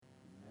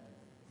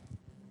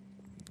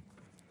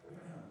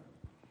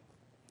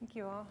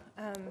Thank you all.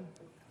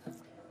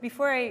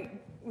 Before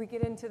we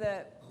get into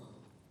the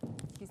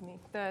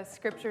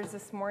scriptures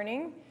this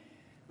morning,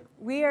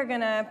 we are going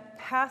to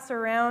pass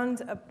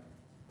around a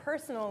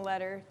personal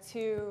letter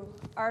to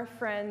our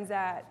friends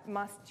at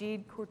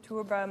Masjid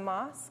Qurtuba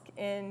Mosque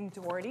in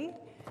Dwardi.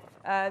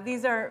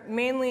 These are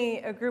mainly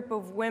a group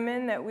of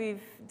women that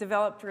we've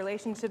developed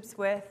relationships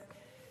with.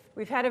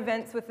 We've had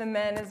events with the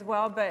men as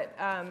well, but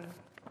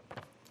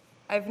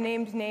I've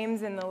named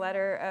names in the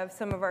letter of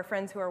some of our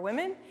friends who are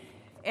women.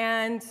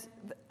 And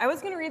I was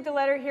going to read the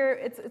letter here.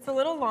 It's a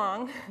little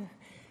long.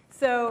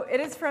 So it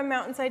is from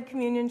Mountainside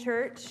Communion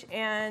Church,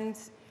 and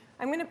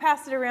I'm going to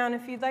pass it around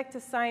if you'd like to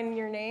sign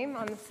your name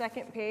on the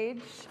second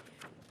page,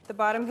 the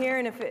bottom here.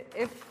 And if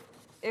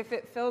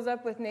it fills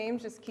up with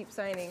names, just keep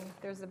signing.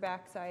 There's the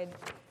back side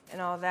and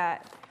all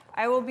that.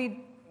 I will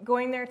be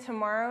going there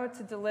tomorrow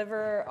to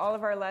deliver all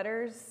of our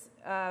letters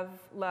of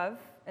love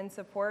and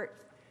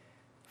support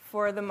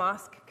for the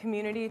mosque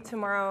community.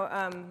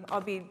 Tomorrow,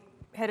 I'll be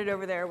headed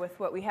over there with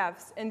what we have.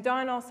 And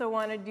Dawn also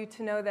wanted you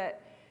to know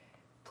that,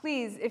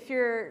 please, if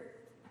you're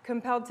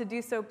compelled to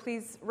do so,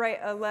 please write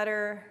a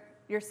letter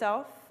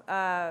yourself.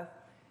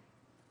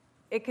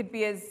 It could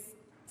be as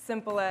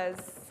simple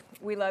as,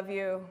 we love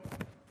you,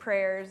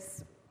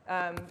 prayers,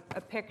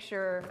 a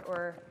picture,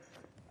 or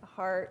a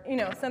heart,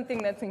 something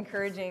that's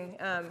encouraging.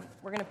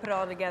 We're going to put it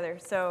all together.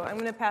 So I'm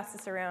going to pass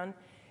this around,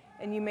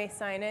 and you may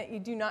sign it. You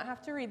do not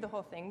have to read the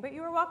whole thing, but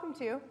you are welcome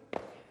to.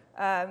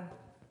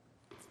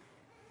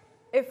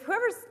 If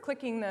whoever's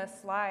clicking the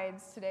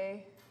slides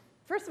today,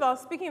 first of all,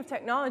 speaking of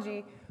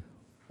technology,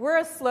 we're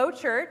a slow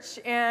church,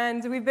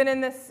 and we've been in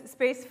this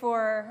space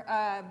for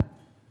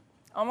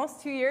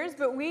almost 2 years,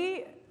 but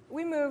we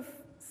move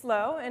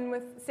slow, and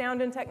with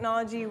sound and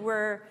technology,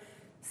 we're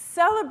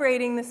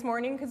celebrating this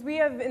morning because we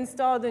have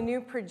installed a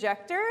new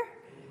projector.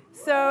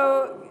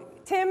 So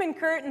Tim and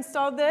Kurt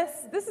installed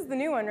this. This is the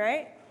new one,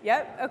 right?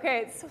 Yep.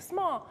 Okay, it's so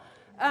small.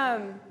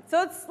 So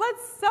let's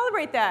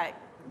celebrate that.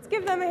 Let's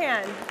give them a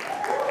hand.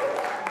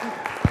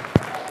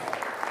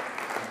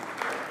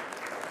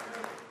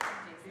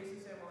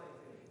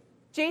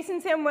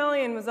 Jason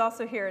Samuelian was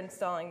also here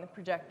installing the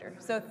projector.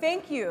 So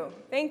thank you.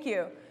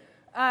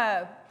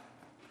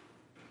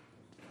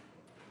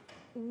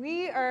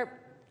 We are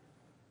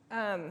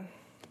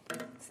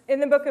in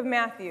the book of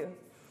Matthew.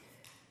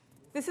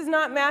 This is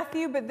not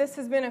Matthew, but this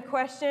has been a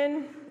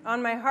question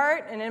on my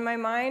heart and in my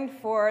mind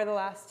for the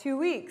last 2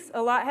 weeks.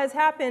 A lot has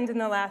happened in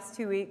the last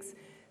 2 weeks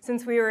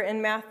since we were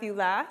in Matthew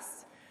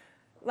last.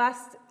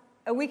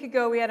 A week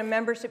ago, we had a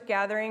membership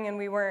gathering, and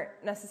we weren't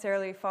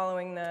necessarily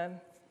following the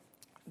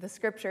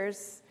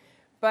scriptures.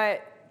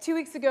 But 2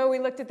 weeks ago, we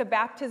looked at the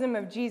baptism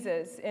of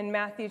Jesus in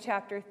Matthew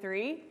chapter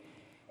 3.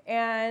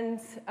 And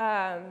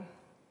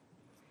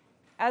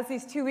as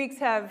these 2 weeks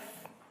have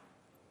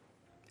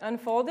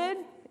unfolded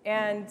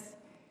and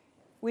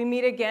we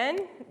meet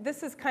again, this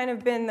has kind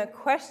of been the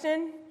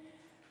question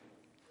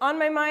on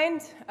my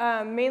mind,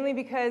 mainly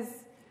because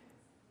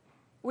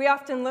we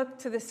often look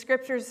to the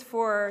scriptures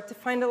to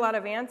find a lot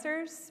of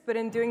answers, but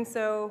in doing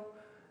so,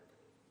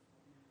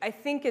 I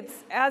think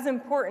it's as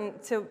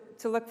important to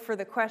look for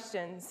the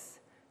questions.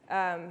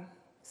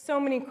 So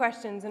many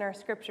questions in our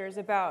scriptures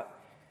about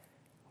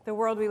the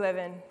world we live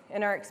in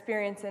and our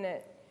experience in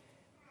it.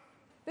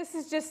 This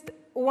is just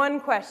one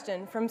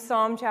question from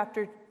Psalm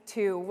chapter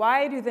 2.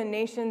 Why do the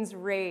nations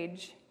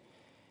rage?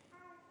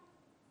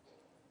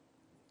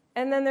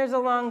 And then there's a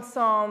long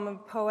psalm, a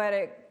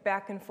poetic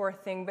back and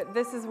forth thing, but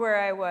this is where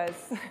I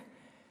was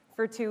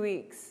for 2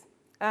 weeks.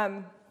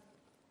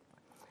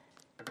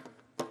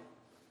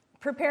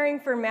 Preparing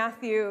for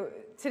Matthew,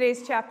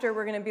 today's chapter,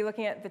 we're going to be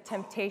looking at the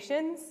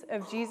temptations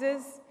of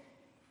Jesus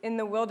in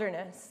the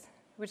wilderness,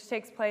 which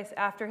takes place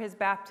after his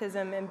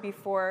baptism and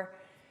before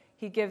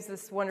he gives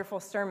this wonderful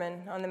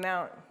sermon on the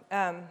Mount,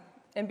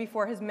 and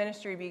before his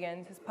ministry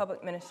begins, his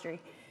public ministry.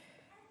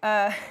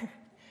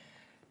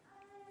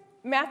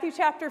 Matthew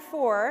chapter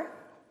 4,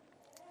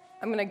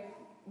 I'm going to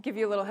give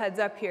you a little heads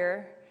up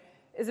here,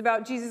 is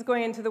about Jesus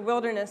going into the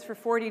wilderness for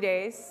 40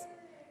 days.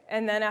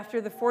 And then after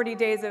the 40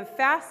 days of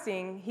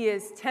fasting, he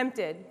is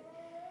tempted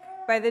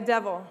by the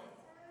devil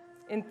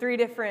in 3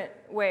 different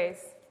ways.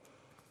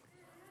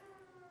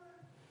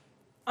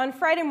 On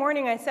Friday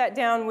morning, I sat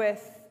down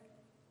with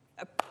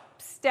a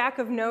stack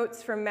of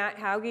notes from Matt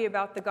Hauge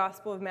about the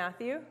Gospel of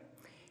Matthew.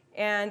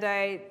 And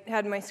I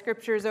had my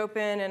scriptures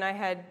open, and I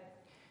had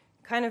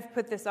kind of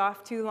put this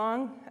off too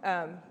long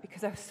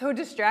because I was so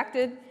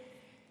distracted.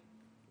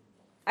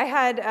 I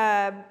had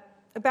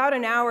about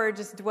an hour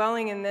just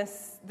dwelling in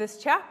this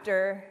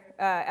chapter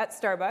at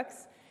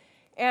Starbucks.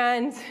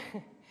 And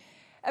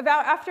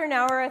after an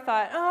hour, I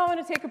thought, I want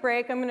to take a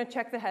break. I'm going to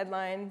check the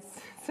headlines.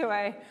 So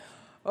I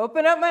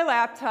open up my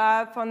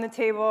laptop on the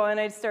table, and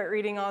I'd start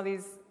reading all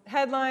these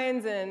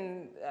headlines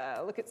and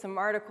look at some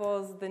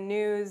articles, the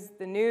news.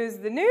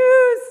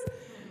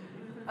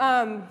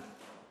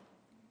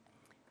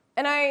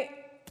 And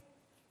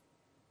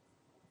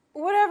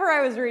whatever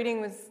I was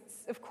reading was,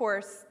 of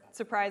course,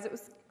 surprise. It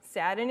was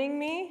saddening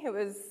me. It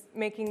was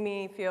making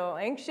me feel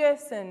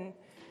anxious and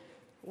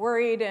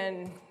worried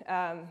and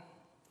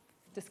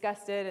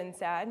disgusted and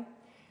sad.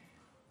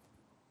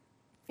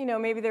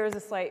 Maybe there was a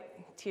slight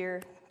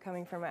tear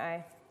coming from my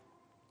eye.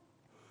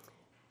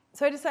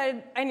 So I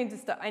decided I need to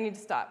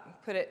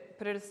stop, put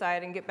it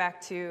aside, and get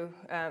back to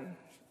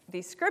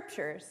these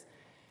scriptures.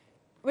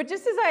 But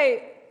just as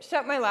I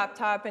shut my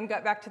laptop and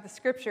got back to the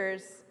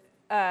scriptures,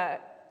 I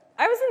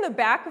was in the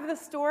back of the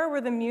store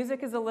where the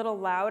music is a little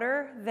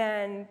louder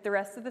than the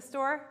rest of the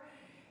store.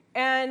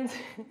 And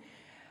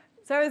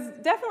so I was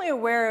definitely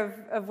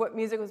aware of what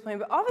music was playing.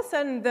 But all of a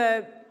sudden,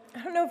 I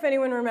don't know if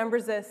anyone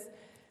remembers this,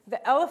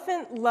 the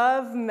Elephant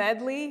Love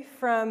medley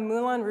from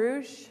Moulin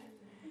Rouge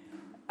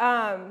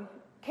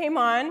came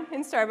on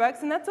in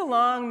Starbucks. And that's a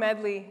long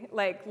medley,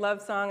 like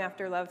love song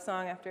after love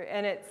song after.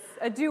 And it's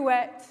a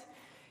duet.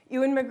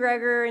 Ewan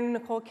McGregor and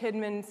Nicole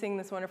Kidman sing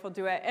this wonderful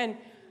duet. And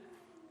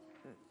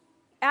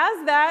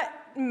as that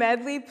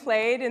medley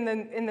played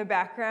in the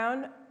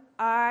background,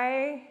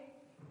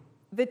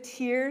 the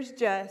tears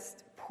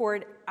just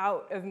poured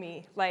out of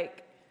me,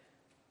 like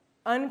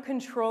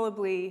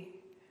uncontrollably.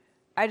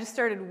 I just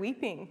started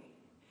weeping.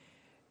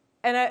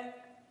 And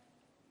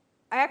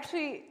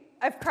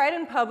I've cried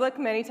in public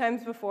many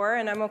times before,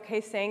 and I'm okay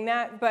saying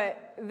that,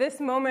 but this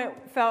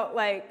moment felt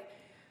like,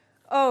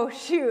 oh,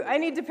 shoot, I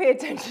need to pay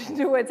attention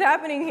to what's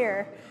happening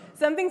here.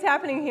 Something's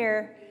happening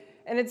here,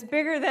 and it's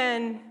bigger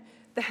than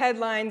the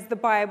headlines, the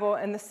Bible,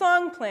 and the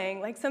song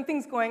playing. Like,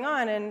 something's going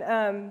on.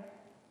 And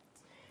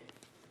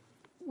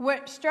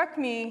what struck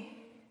me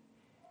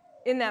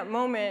in that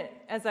moment,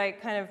 as I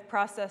kind of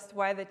processed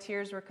why the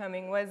tears were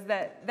coming, was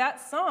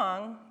that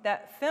song,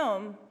 that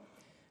film,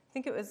 I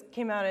think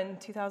came out in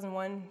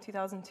 2001,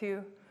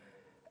 2002,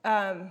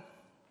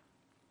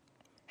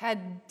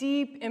 had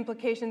deep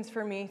implications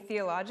for me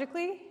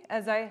theologically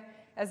as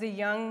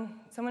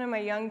someone in my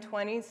young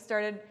 20s,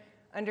 started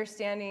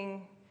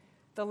understanding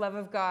the love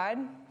of God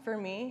for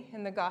me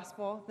and the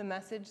gospel, the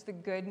message, the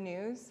good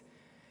news.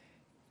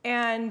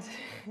 And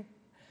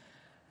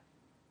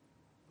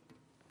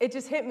it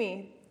just hit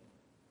me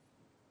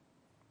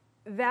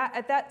that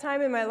at that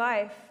time in my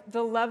life,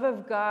 the love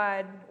of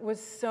God was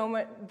so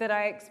much that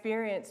I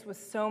experienced was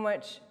so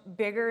much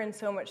bigger and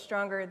so much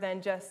stronger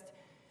than just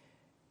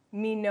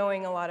me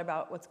knowing a lot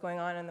about what's going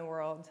on in the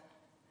world.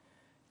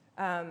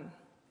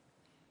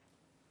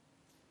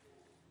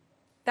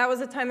 That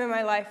was a time in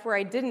my life where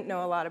I didn't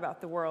know a lot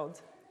about the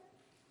world,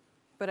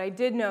 but I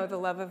did know the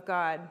love of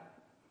God.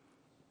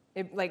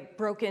 It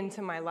broke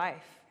into my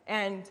life.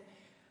 And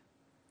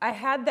I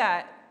had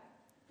that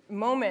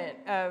moment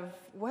of,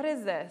 what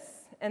is this?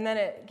 And then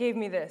it gave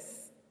me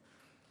this,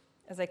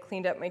 as I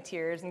cleaned up my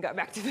tears and got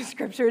back to the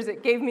scriptures,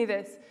 it gave me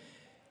this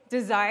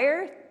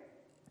desire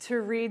to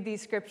read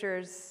these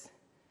scriptures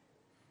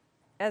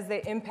as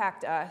they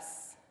impact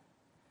us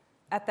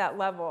at that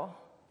level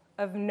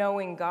of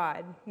knowing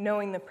God,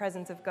 knowing the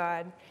presence of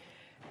God.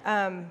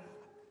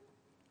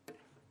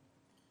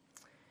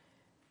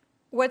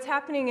 What's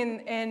happening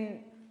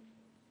in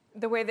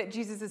the way that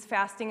Jesus is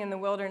fasting in the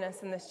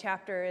wilderness in this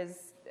chapter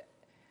is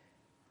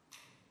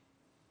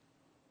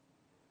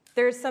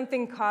there's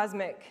something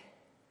cosmic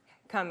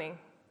coming.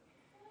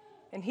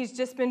 And he's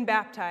just been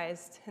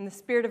baptized, and the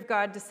Spirit of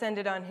God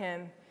descended on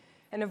him,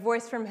 and a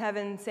voice from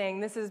heaven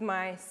saying, "This is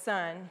my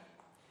Son,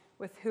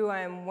 with whom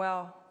I am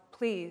well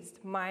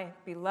pleased, my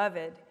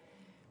beloved."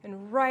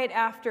 And right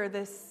after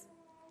this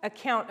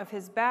account of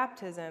his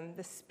baptism,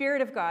 the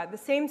Spirit of God, the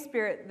same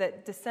Spirit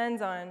that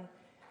descends on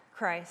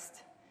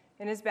Christ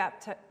in his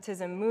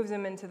baptism, moves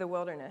him into the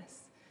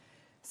wilderness.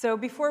 So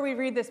before we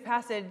read this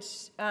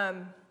passage,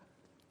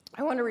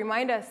 I want to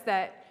remind us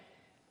that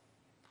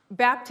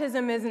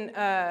baptism it's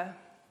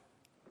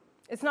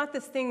not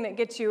this thing that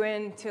gets you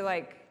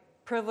into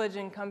privilege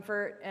and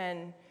comfort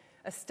and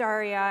a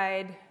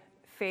starry-eyed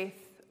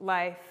faith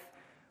life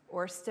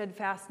or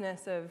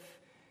steadfastness of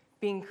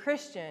being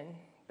Christian.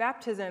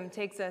 Baptism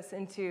takes us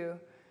into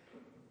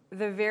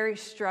the very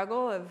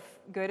struggle of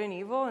good and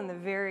evil and the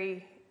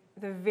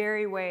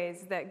very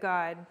ways that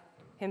God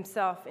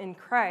himself in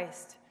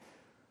Christ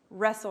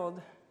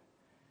wrestled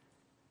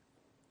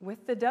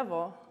with the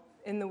devil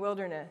in the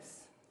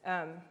wilderness.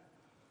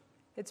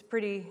 It's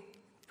pretty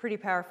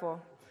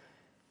powerful.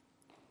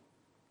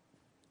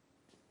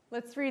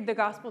 Let's read the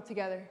gospel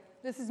together.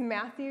 This is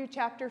Matthew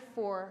chapter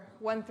 4,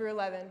 1 through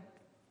 11.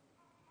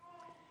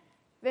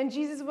 Then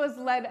Jesus was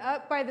led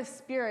up by the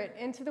Spirit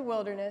into the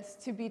wilderness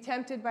to be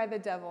tempted by the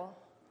devil.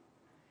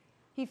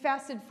 He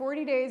fasted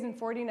 40 days and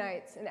 40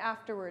 nights, and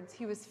afterwards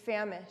he was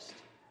famished.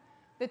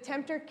 The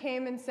tempter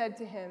came and said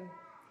to him,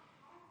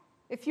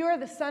 "If you are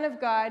the Son of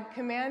God,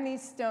 command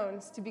these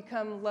stones to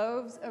become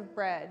loaves of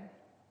bread."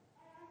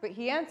 But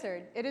he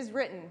answered, "It is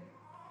written,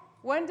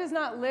 'One does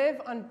not live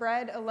on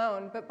bread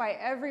alone, but by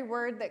every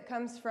word that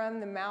comes from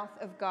the mouth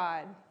of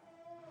God.'"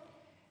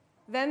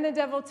 Then the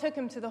devil took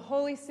him to the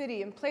holy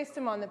city and placed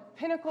him on the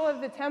pinnacle of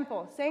the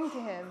temple, saying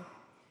to him,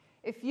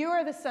 "If you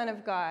are the Son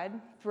of God,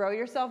 throw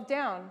yourself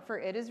down, for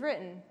it is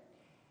written,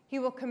 'He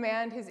will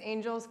command his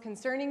angels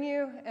concerning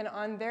you, and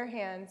on their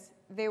hands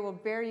they will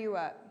bear you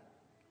up,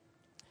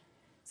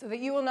 so that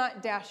you will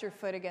not dash your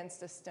foot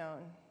against a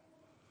stone."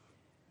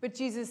 But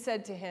Jesus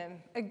said to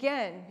him,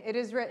 "Again, it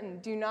is written,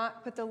 'Do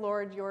not put the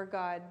Lord your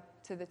God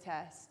to the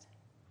test.'"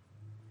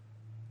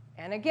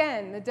 And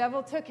again, the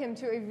devil took him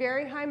to a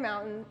very high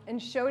mountain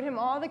and showed him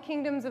all the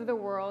kingdoms of the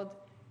world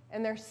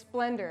and their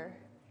splendor.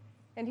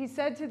 And he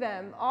said to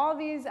them, "All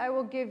these I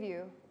will give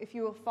you if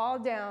you will fall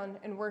down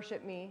and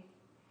worship me."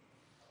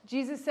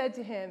 Jesus said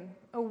to him,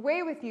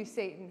 "Away with you,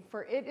 Satan,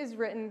 for it is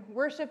written,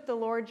 'Worship the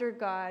Lord your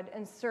God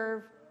and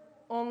serve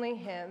only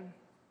him.'"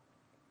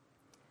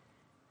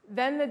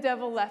 Then the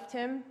devil left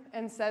him,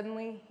 and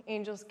suddenly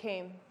angels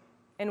came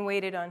and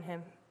waited on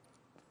him.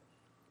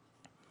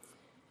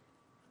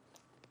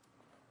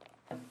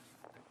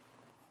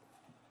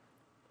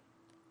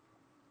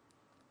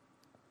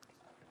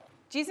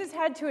 Jesus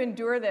had to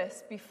endure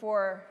this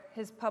before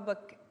his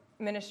public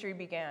ministry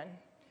began.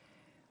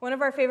 One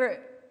of our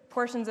favorite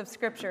portions of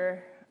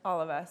Scripture,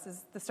 all of us,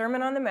 is the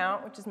Sermon on the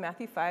Mount, which is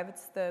Matthew 5.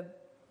 It's the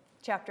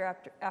chapter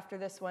after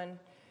this one.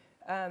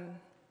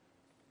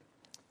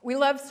 We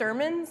love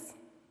sermons,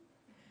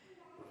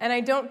 and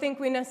I don't think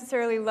we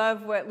necessarily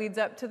love what leads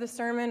up to the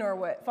sermon or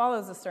what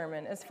follows the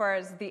sermon as far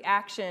as the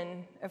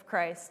action of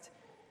Christ,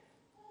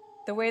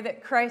 the way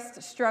that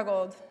Christ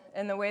struggled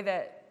and the way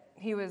that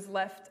he was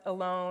left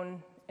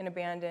alone and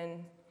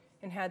abandoned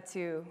and had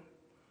to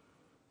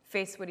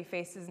face what he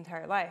faced his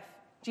entire life.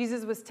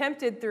 Jesus was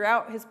tempted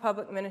throughout his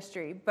public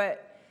ministry,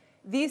 but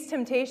these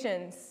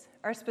temptations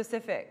are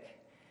specific.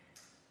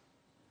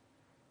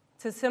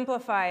 To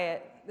simplify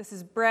it, this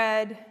is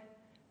bread,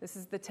 this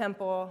is the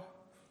temple,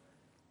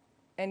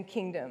 and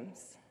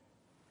kingdoms.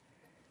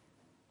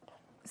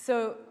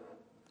 So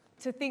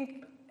to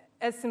think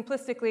as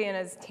simplistically and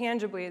as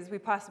tangibly as we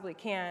possibly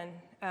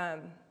can,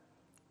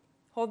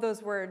 hold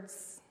those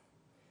words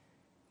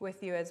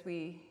with you as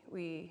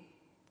we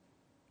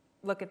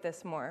look at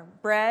this more.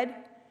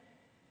 Bread,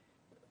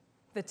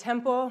 the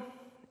temple,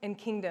 and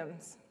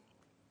kingdoms.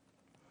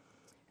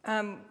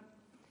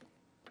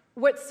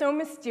 What's so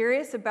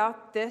mysterious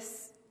about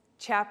this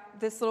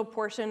little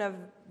portion of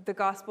the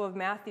Gospel of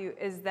Matthew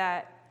is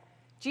that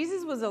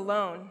Jesus was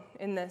alone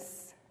in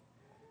this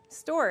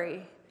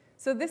story.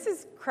 So this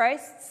is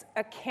Christ's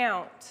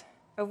account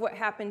of what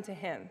happened to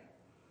him.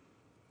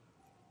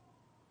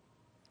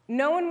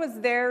 No one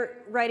was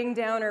there writing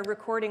down or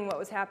recording what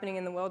was happening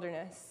in the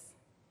wilderness.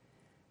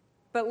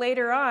 But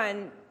later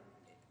on,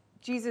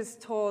 Jesus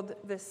told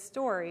this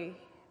story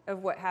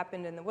of what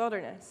happened in the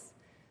wilderness.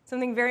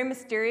 Something very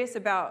mysterious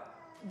about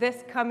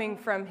this coming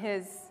from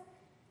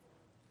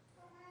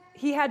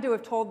he had to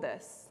have told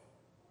this.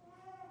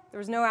 There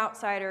was no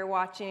outsider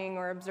watching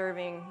or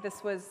observing.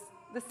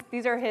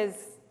 These are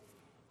his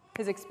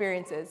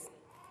experiences.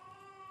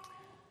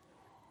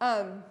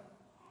 The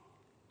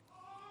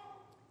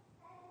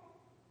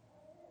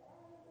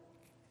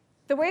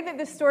way that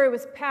this story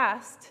was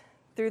passed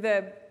through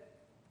the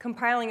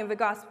compiling of the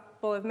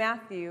Gospel of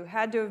Matthew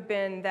had to have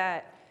been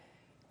that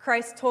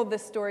Christ told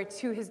this story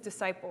to his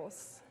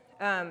disciples.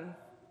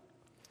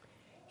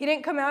 He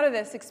didn't come out of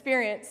this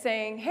experience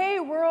saying,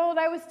 "Hey, world,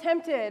 I was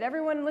tempted.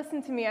 Everyone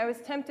listen to me. I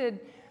was tempted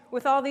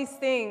with all these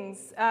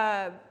things."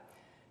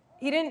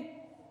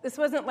 This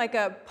wasn't like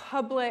a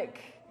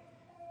public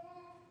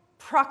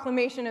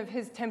proclamation of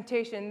his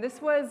temptation.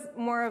 This was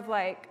more of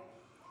like,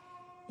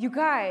 "You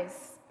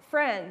guys,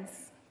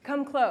 friends,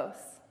 come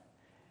close.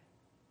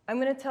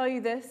 I'm going to tell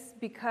you this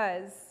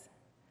because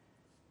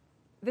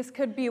this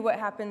could be what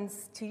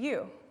happens to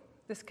you.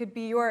 This could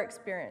be your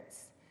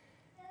experience."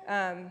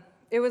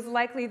 It was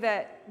likely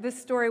that this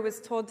story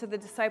was told to the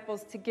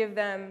disciples to give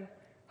them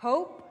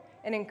hope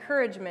and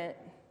encouragement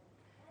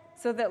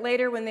so that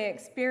later when they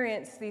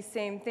experienced these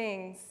same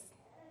things,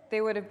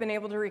 they would have been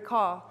able to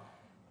recall,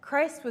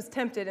 Christ was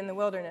tempted in the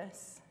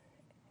wilderness,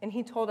 and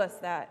he told us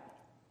that.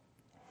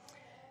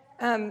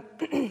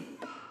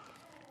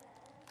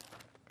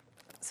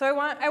 So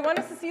I want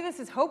us to see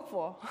this as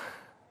hopeful,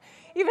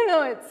 even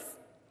though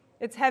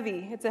it's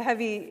heavy. It's a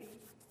heavy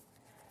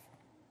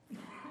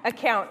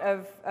account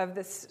of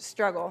this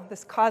struggle,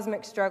 this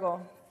cosmic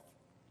struggle.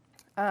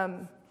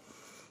 Another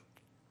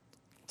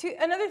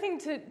thing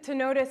to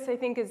notice, I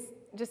think, is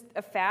just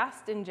a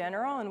fast in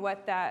general and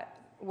what that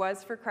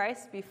was for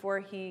Christ before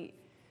he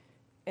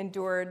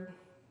endured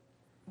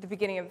the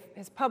beginning of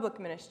his public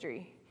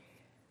ministry.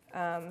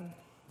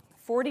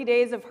 40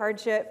 days of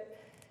hardship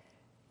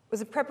was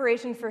a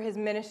preparation for his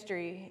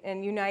ministry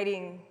and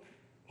uniting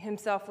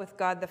himself with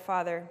God the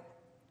Father.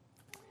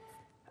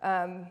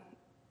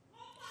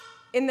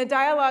 In the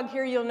dialogue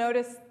here, you'll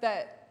notice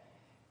that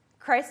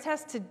Christ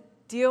has to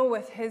deal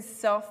with his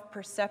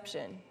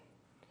self-perception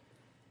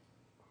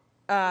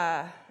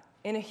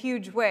in a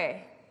huge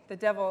way. The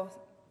devil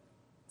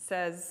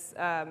says,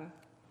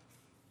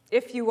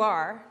 "If you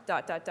are, ...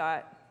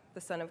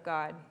 the Son of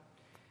God,"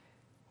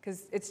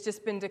 because it's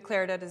just been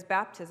declared at his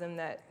baptism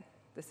that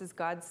this is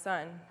God's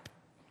Son.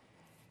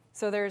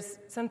 So there's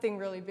something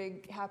really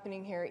big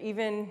happening here,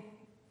 even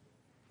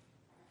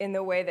in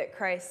the way that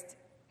Christ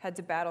had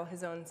to battle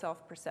his own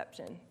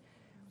self-perception,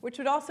 which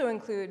would also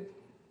include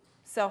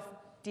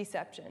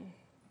deception.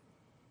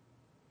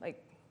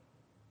 Like,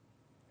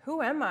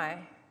 who am I?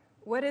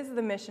 What is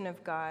the mission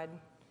of God?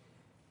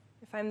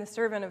 If I'm the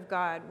servant of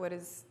God, what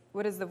is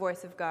the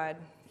voice of God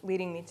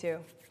leading me to?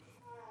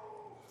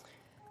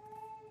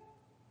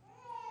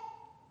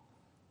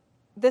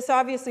 This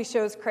obviously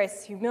shows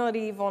Christ's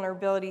humility,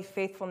 vulnerability,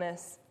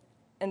 faithfulness,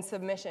 and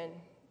submission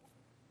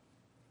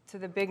to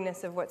the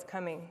bigness of what's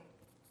coming.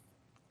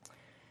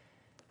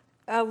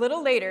 A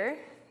little later,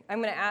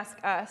 I'm going to ask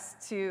us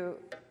to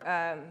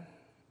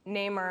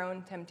name our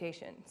own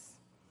temptations.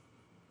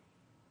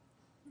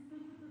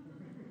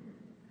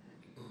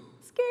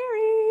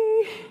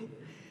 Scary.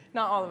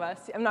 Not all of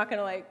us. I'm not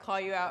going to call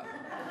you out.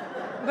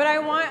 But I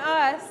want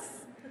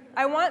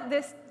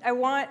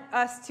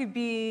us to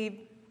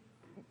be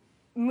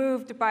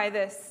moved by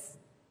this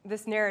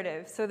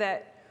narrative so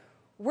that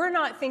we're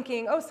not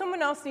thinking, oh,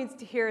 someone else needs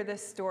to hear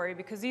this story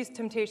because these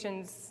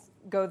temptations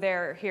go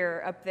there,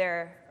 here, up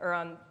there, or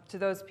on to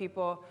those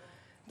people,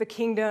 the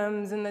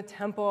kingdoms and the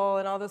temple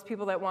and all those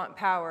people that want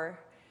power.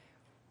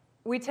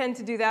 We tend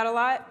to do that a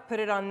lot, put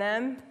it on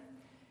them.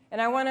 And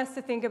I want us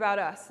to think about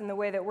us and the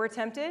way that we're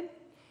tempted.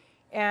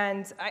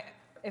 And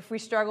if we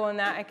struggle in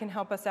that, I can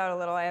help us out a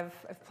little. I have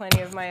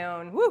plenty of my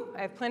own.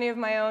 I have plenty of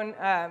my own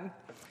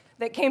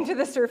that came to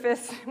the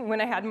surface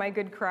when I had my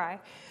good cry.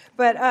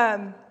 But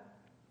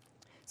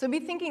so be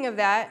thinking of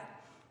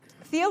that.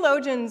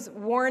 Theologians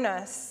warn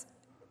us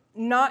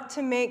not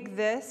to make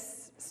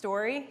this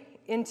story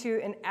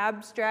into an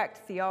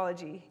abstract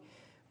theology,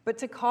 but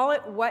to call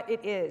it what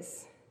it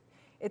is.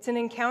 It's an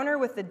encounter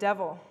with the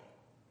devil.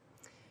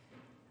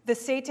 The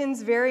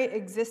Satan's very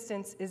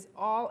existence is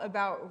all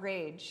about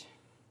rage.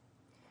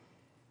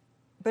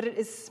 But it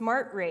is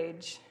smart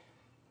rage.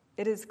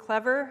 It is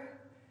clever,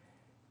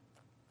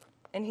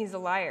 and he's a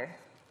liar.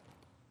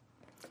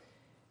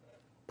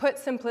 Put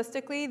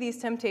simplistically,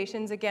 these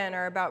temptations, again,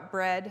 are about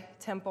bread,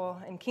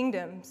 temple, and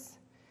kingdoms.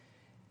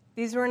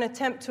 These were an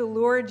attempt to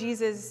lure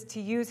Jesus to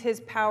use his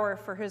power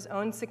for his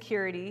own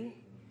security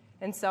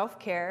and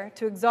self-care,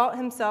 to exalt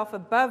himself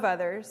above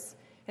others,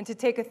 and to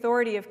take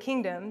authority of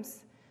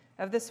kingdoms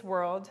of this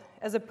world,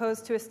 as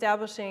opposed to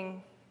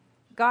establishing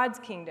God's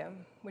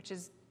kingdom, which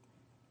is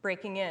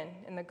breaking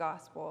in the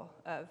Gospel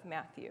of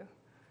Matthew.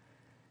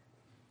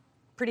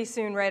 Pretty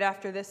soon, right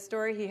after this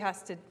story, he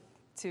has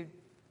to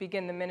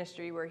begin the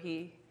ministry where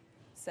he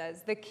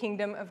says, the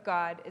kingdom of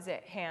God is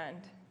at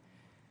hand.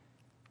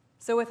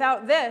 So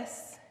without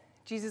this,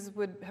 Jesus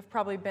would have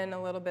probably been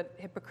a little bit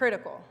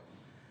hypocritical.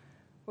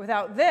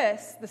 Without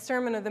this, the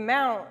Sermon on the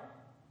Mount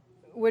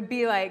would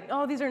be like,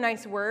 oh, these are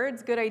nice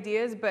words, good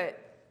ideas,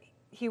 but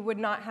he would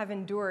not have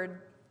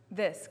endured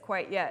this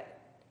quite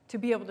yet to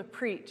be able to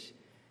preach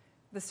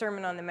the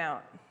Sermon on the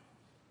Mount.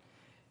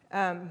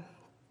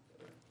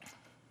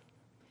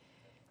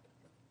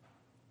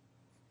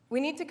 We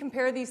need to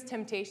compare these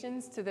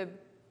temptations to the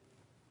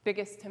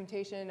biggest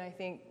temptation, I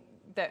think,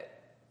 that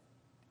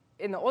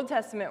in the Old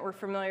Testament we're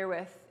familiar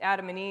with,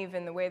 Adam and Eve,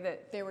 and the way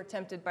that they were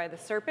tempted by the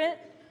serpent.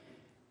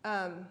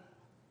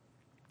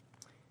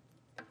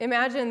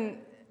 Imagine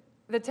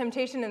the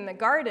temptation in the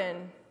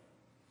garden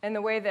and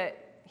the way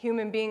that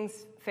human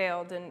beings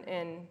failed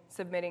in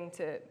submitting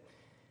to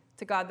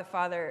God the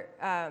Father.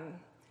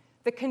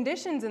 The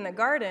conditions in the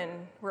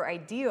garden were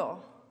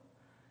ideal.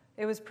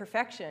 It was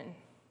perfection.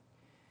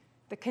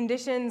 The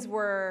conditions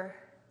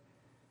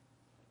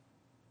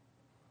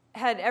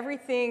had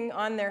everything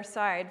on their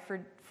side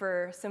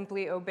for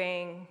simply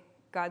obeying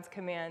God's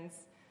commands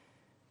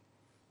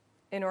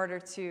in order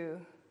to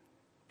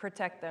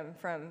protect them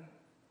from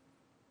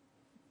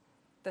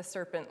the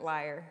serpent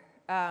liar.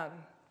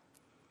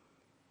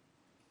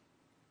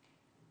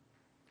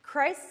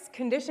 Christ's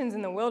conditions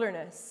in the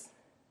wilderness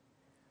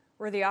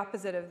were the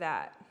opposite of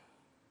that.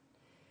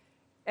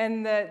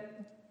 And the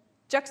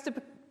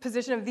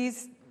juxtaposition of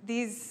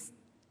these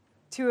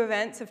two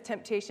events of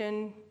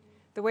temptation,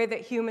 the way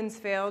that humans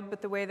failed,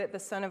 but the way that the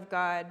Son of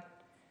God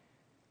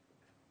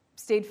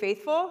stayed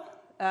faithful,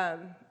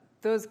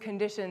 those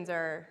conditions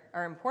are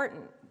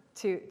important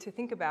to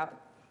think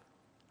about.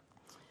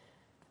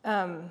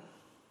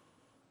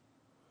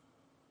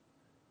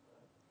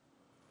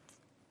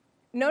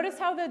 Notice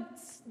how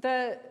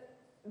the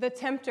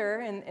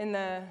tempter in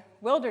the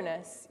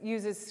wilderness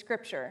uses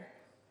Scripture.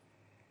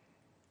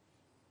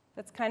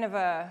 That's kind of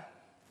a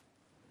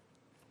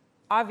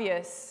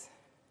obvious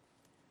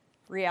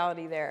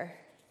reality there.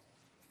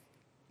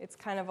 It's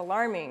kind of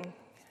alarming.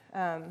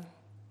 I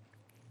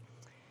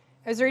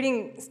was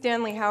reading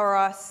Stanley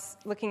Hauerwas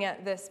looking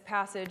at this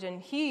passage,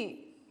 and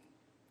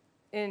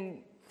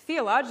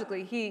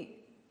theologically, he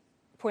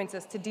points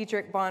us to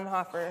Dietrich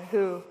Bonhoeffer,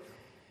 who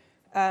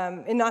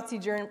in Nazi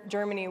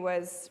Germany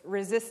was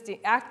resisting,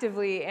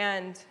 actively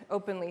and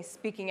openly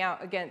speaking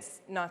out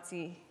against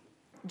Nazi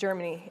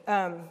Germany.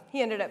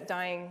 He ended up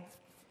dying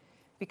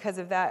because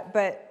of that.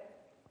 But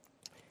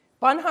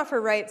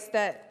Bonhoeffer writes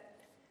that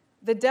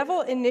the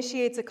devil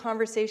initiates a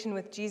conversation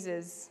with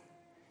Jesus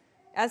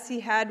as he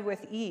had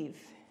with Eve,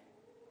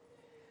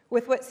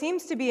 with what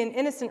seems to be an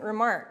innocent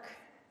remark,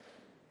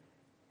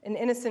 an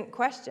innocent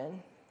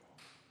question.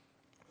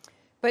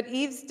 But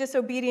Eve's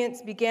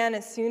disobedience began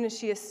as soon as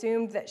she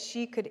assumed that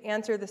she could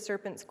answer the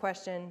serpent's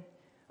question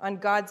on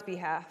God's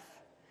behalf.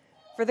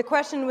 For the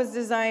question was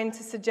designed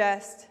to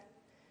suggest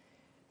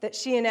that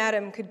she and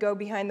Adam could go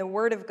behind the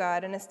word of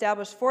God and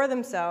establish for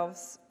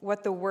themselves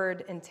what the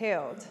word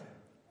entailed.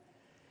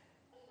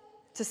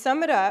 To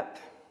sum it up,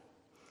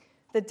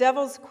 the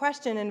devil's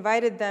question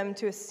invited them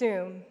to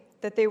assume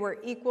that they were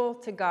equal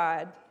to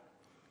God.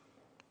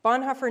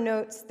 Bonhoeffer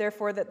notes,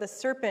 therefore, that the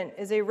serpent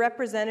is a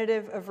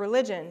representative of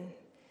religion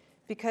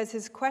because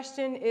his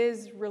question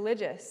is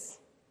religious,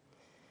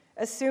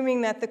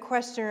 assuming that the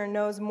questioner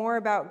knows more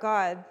about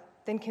God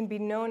than can be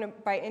known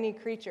by any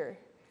creature.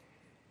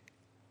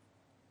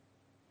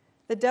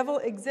 The devil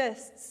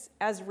exists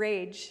as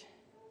rage,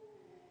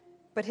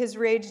 but his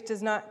rage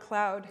does not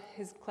cloud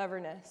his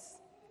cleverness.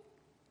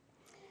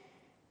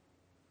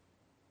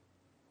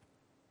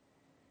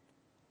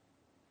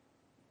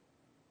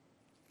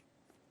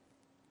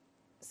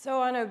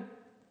 So on a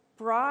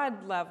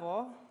broad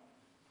level,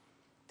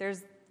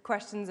 there's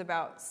questions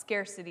about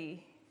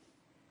scarcity.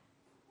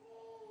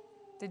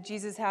 Did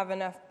Jesus have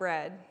enough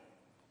bread?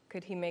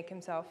 Could he make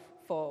himself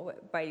full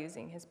by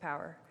using his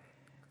power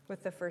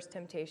with the first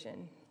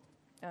temptation?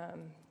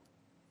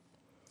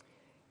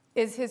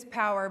 Is his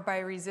power by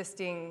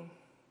resisting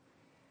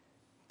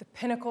the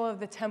pinnacle of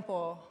the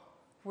temple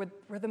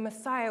where the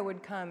Messiah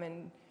would come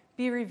and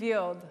be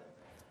revealed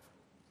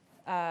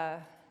kind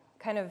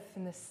of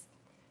in this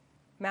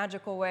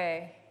magical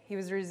way? He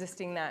was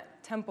resisting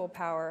that temple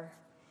power.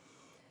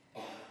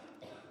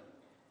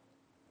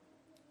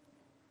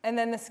 And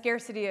then the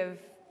scarcity of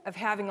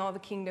having all the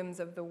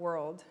kingdoms of the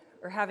world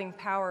or having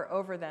power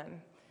over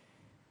them.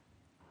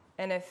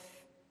 And if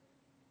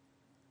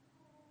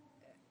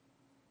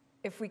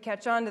we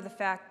catch on to the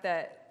fact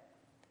that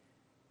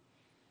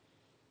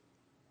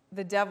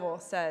the devil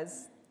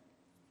says,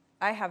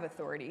 I have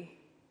authority,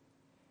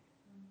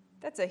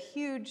 that's a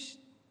huge,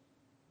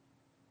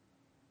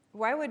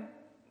 why?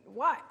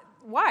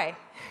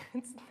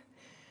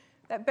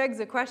 That begs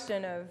a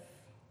question of,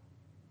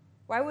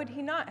 why would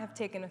he not have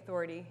taken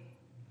authority?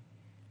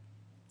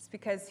 It's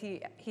because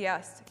he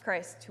asked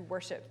Christ to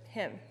worship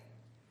him.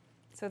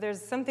 So there's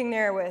something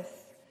there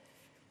with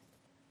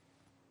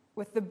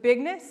the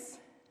bigness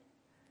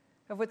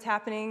of what's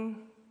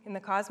happening in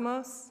the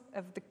cosmos,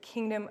 of the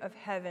kingdom of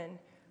heaven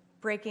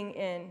breaking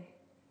in,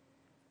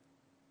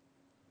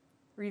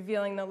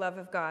 revealing the love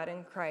of God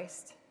in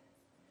Christ.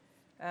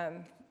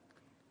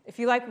 If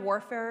you like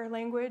warfare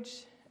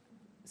language,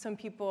 some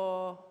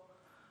people,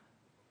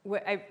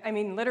 I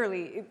mean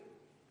literally,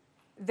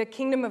 the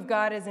kingdom of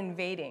God is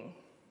invading.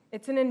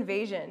 It's an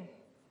invasion.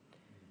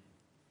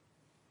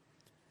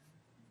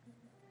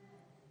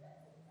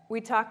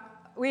 We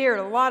hear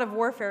a lot of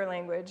warfare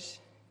language,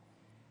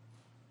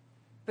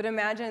 but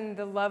imagine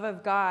the love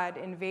of God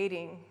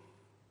invading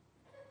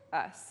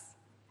us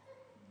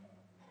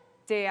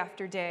day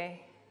after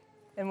day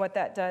and what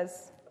that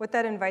does, what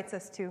that invites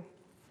us to.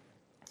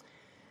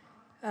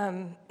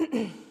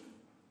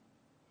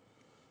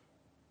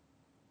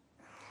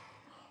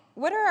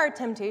 What are our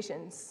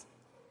temptations?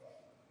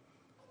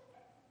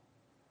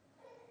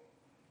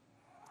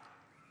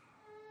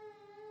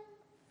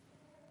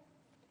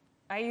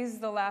 I use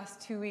the last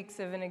 2 weeks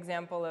of an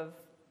example of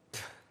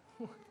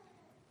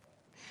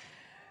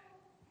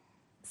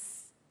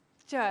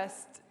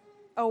just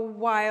a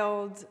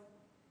wild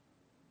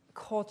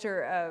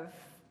culture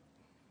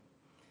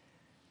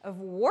of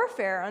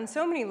warfare on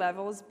so many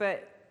levels,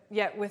 but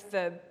yet with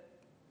the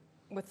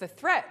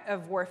threat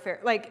of warfare,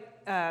 like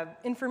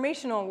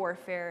informational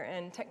warfare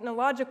and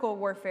technological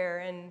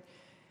warfare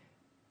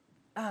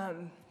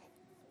and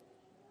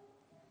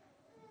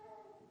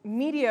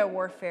media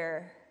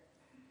warfare,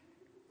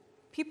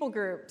 people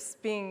groups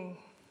being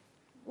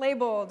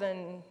labeled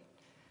and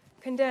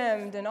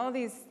condemned, and all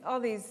these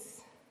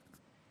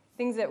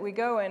things that we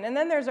go in. And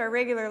then there's our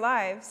regular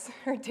lives,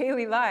 our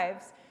daily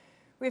lives.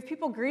 We have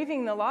people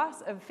grieving the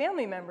loss of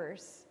family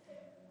members.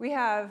 We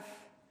have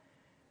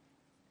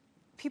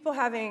people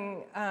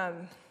having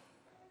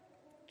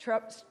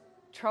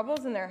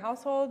troubles in their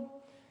household,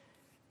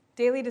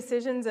 daily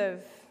decisions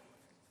of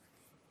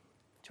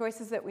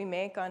choices that we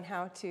make on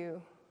how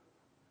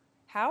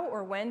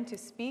or when to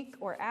speak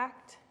or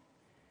act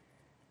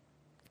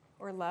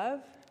or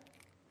love.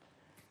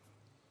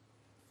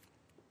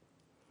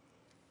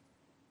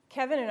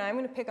 Kevin and I'm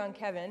going to pick on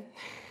Kevin.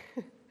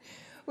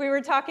 We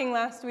were talking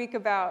last week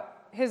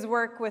about his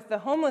work with the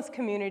homeless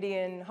community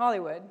in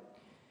Hollywood.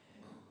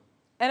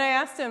 And I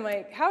asked him,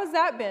 how's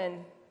that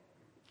been?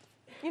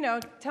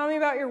 Tell me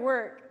about your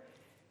work.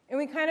 And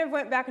we kind of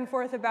went back and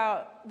forth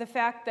about the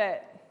fact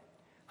that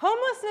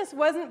homelessness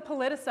wasn't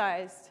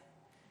politicized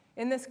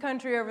in this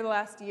country over the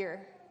last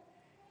year.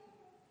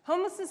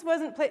 Homelessness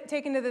wasn't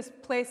taken to this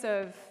place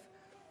of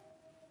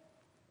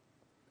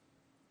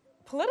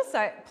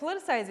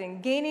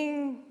politicizing,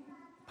 gaining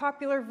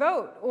popular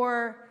vote,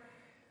 or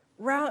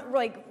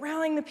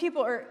rallying the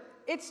people. Or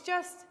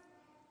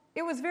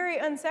it was very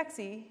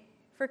unsexy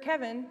for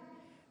Kevin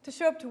to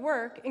show up to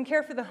work and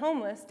care for the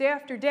homeless day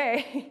after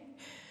day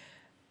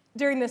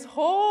during this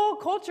whole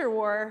culture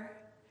war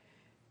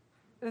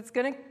that's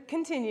going to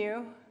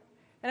continue.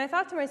 And I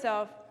thought to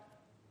myself,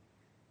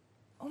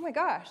 oh my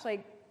gosh,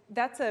 like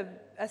that's a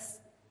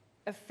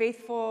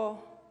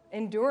faithful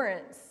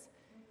endurance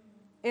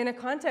in a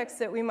context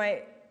that we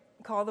might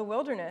call the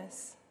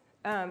wilderness.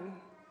 Doesn't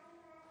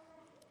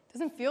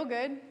feel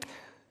good.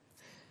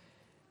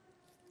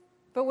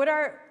 But what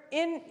are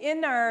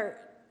in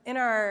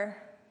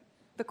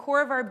the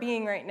core of our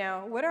being right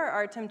now, what are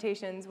our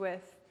temptations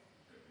with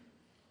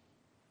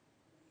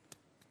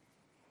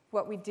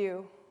what we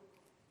do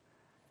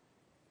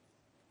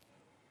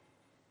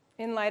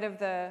in light of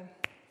the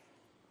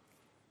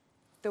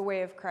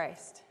way of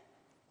Christ?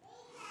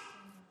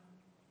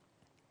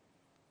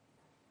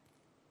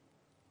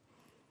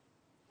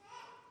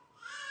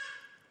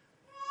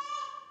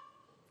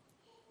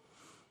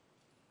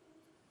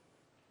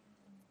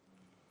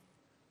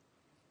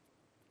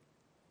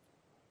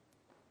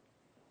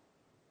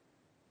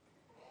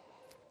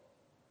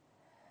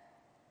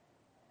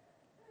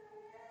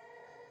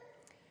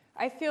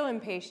 I feel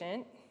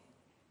impatient.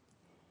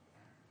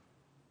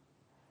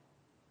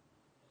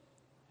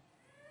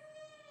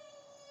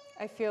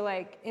 I feel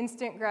like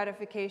instant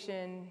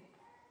gratification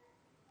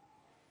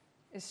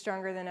is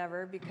stronger than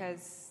ever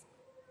because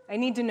I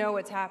need to know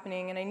what's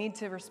happening and I need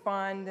to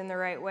respond in the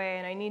right way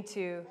and I need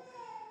to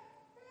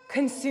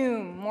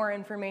consume more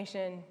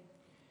information.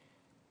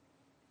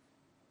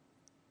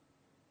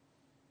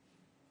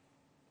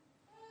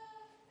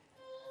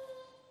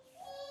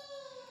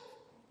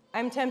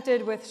 I'm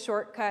tempted with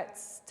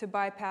shortcuts to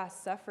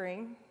bypass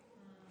suffering.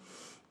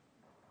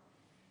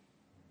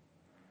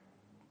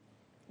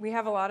 We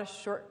have a lot of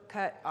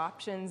shortcut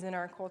options in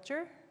our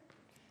culture.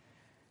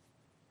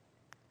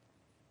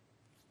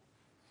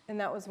 And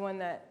that was one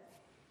that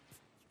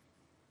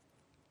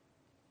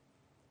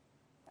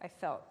I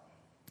felt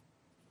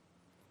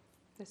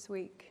this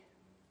week.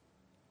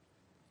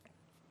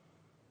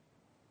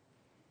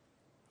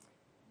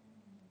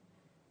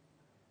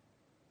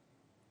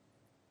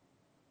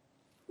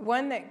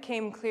 One that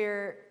came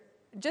clear,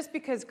 just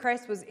because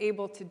Christ was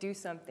able to do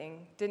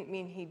something didn't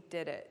mean he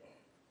did it.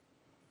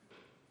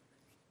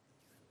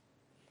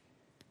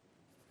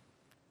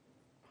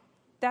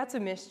 That's a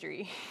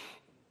mystery.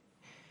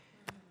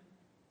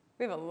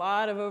 We have a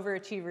lot of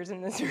overachievers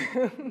in this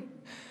room.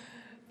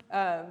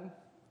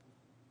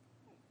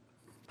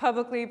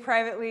 Publicly,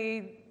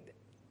 privately,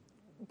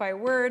 by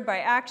word, by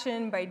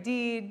action, by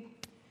deed.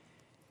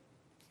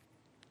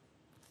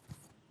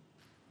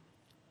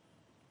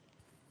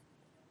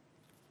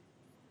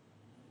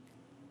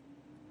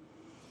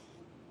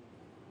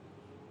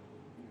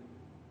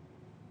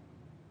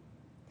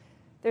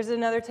 There's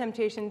another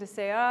temptation to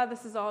say,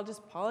 this is all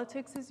just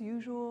politics as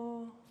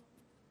usual.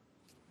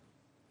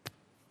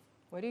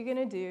 What are you going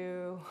to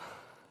do?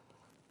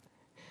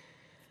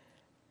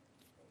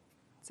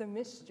 It's a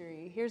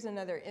mystery. Here's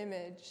another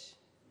image.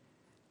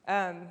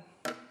 Yeah,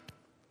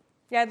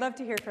 I'd love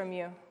to hear from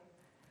you.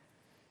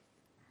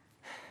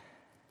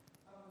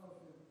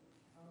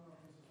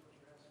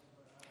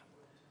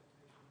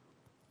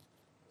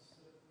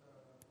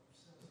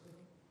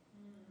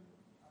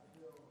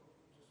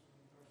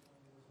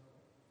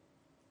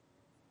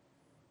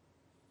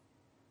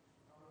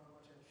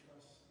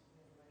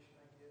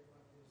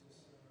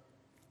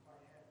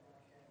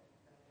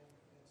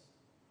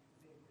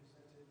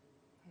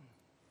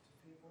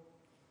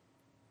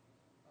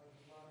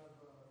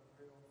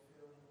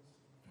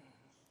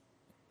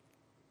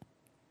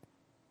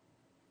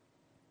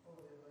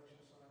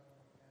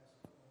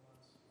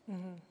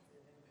 Mm-hmm.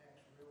 It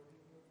impacts real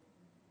people,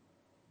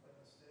 but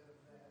instead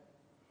of that,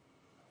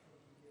 I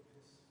think you get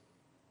this,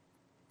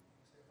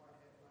 say, white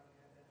hat, black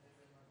hat, and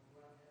then like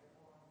black hat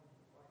on,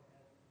 white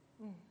hat.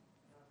 And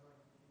I was like,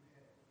 you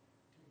had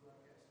two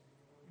black hats in the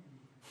room.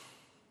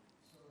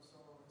 So it's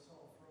all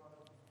fraud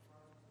up in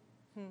front.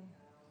 And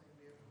I don't think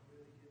we ever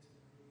really get to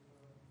the root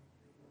of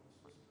the evil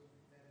system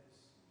that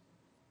is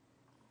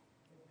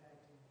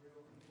impacting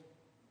real people,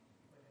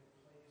 but it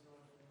plays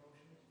on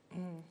emotions.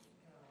 Mm-hmm.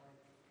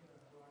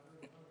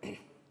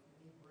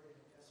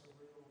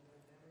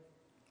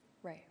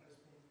 Right.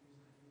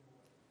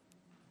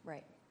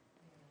 Right.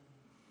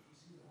 And you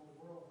see the whole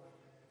world like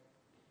that,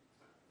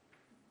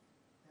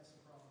 that's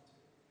a problem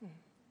too. Mm.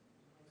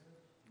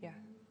 Yeah.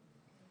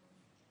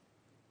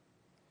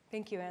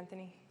 Thank you,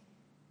 Anthony.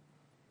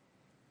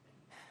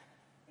 I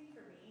think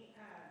for me,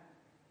 I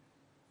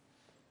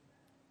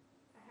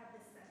have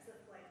this sense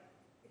of like,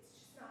 it's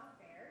just not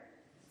fair.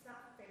 It's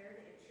not fair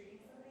that you're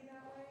treating somebody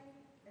that way.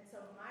 And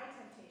so my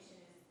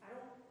temptation is, I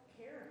don't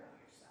care about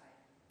your side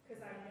because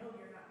I know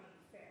you're not being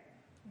fair.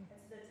 And so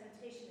the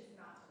temptation is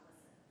not to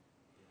listen.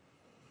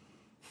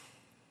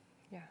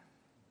 Yeah.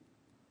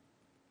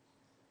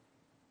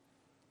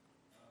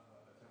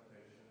 A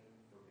temptation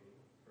for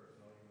me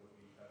personally would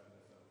be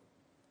pessimism.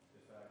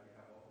 Just that we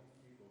have all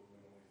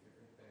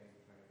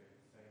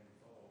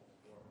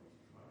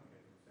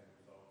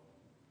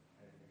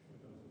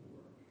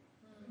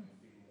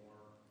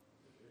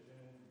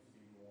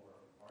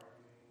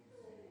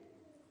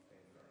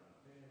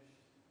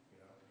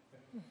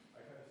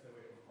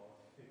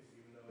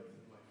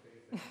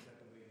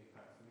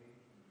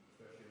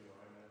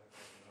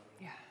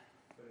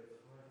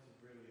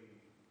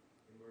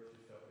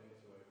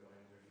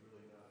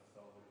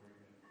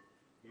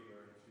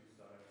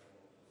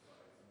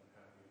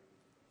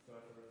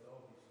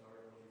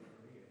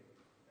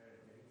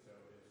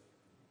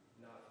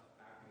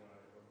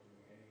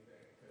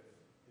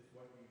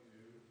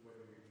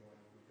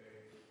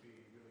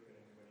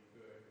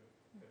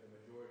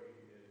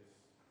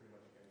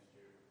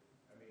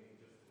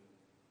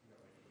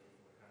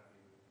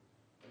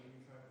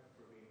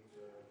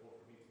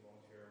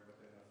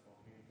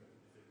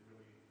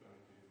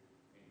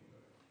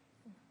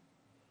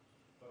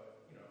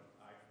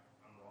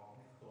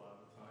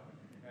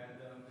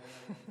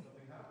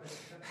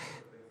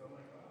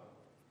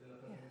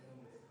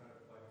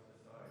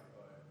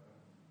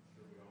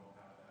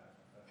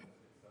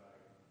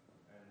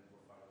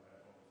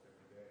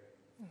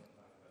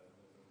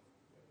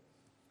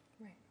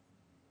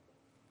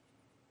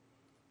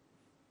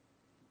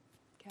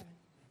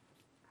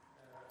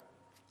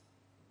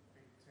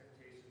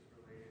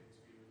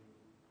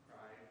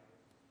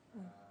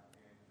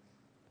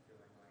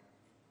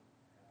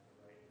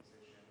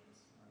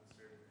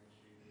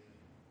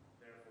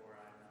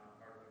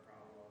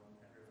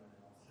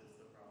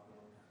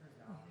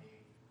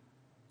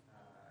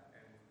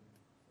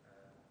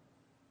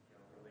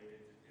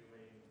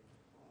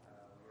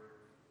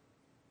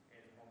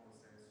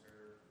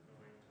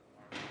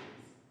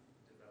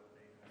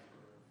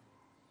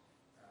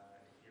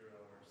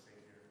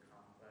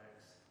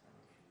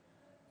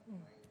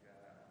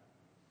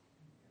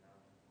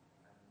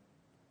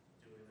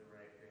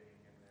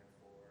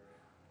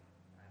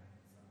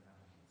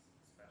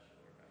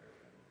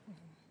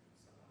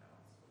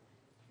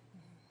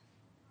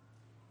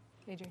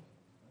Adrian.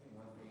 I think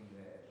one thing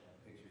that I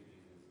pictured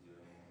Jesus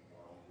doing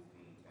while he was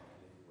being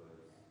tempted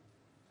was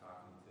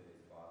talking to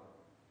his Father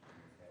in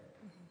his head,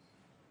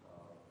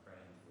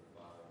 praying to the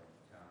Father,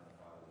 and telling the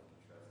Father that he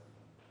trusted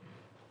him.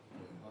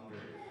 With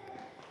hunger, he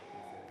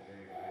said,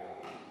 very real.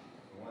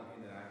 The one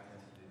thing that I'm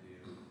tempted to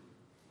do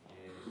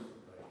is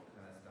like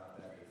kind of stop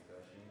that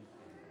discussion and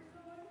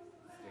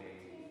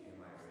stay in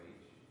my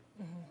rage.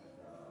 I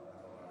have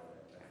a lot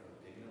of that. That's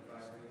a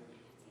dignified rage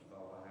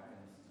about what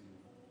happens to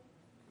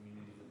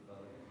communities of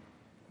color.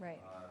 Right.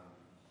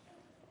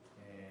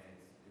 And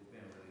it's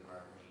been really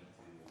hard for me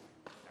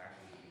to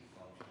actually be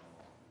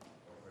functional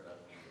or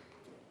productive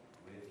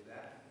with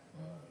that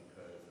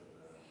because of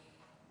the,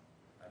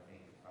 I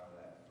think, part of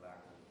that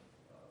lack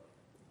of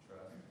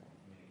trust and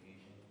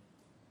communication.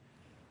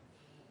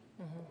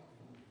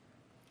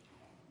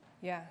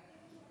 Yeah,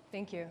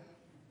 thank you.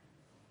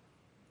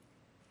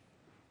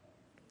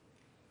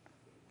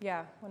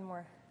 Yeah, one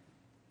more.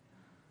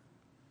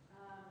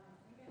 I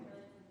think I'm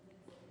really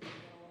convinced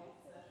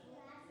of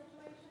social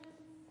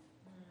situations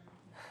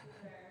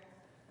where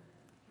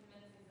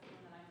convincing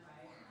someone that I'm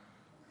right,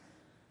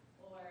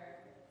 or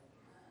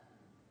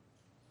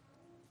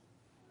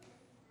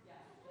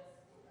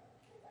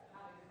just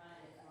having fun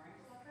and ignoring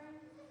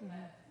suffering.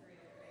 But three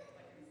different ways,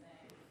 like you're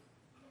saying,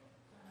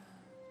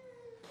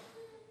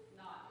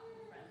 not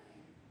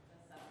confronting the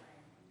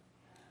suffering,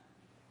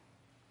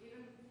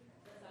 even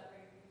the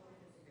suffering of people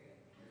who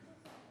disagree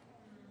with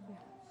me.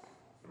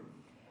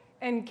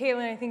 And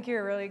Caitlin, I think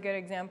you're a really good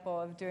example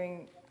of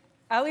doing,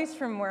 at least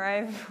from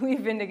where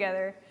we've been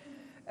together,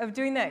 of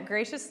doing that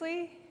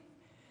graciously.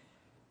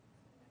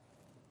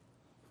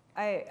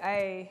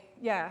 I've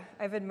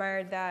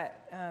admired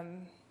that.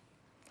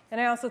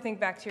 And I also think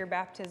back to your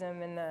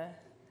baptism and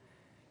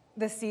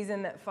the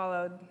season that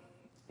followed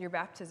your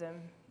baptism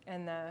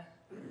and the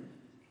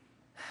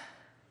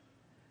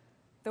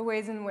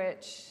ways in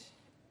which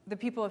the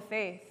people of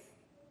faith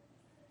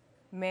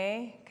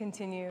may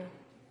continue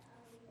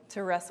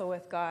to wrestle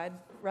with God,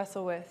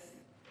 wrestle with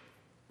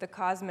the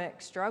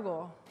cosmic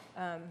struggle,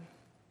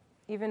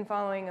 even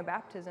following a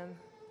baptism.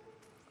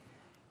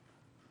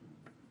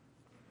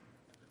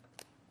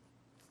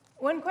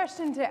 One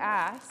question to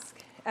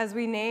ask as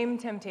we name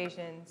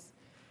temptations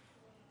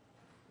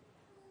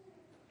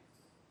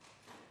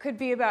could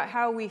be about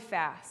how we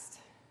fast.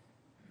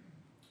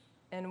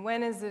 And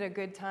when is it a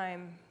good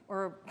time,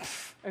 or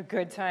a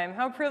good time?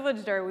 How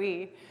privileged are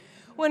we?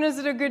 When is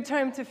it a good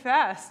time to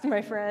fast,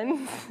 my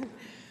friends?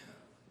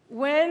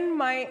 When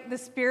might the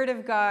Spirit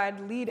of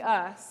God lead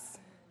us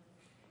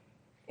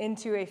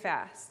into a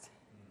fast?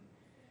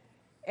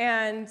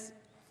 And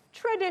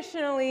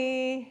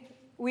traditionally,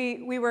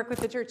 we work with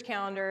the church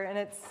calendar, and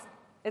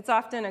it's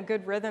often a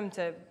good rhythm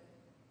to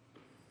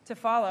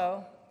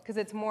follow because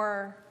it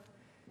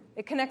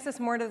connects us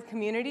more to the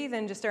community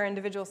than just our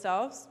individual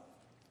selves.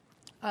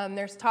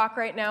 There's talk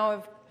right now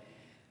of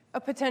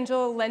a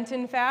potential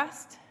Lenten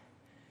fast.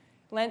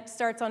 Lent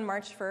starts on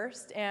March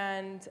 1st,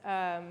 and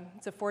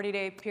it's a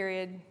 40-day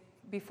period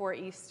before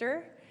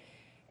Easter.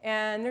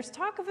 And there's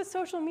talk of a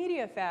social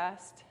media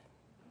fast.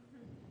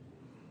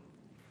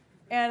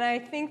 And I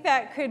think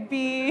that could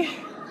be,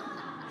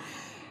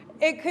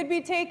 it could be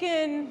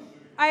taken,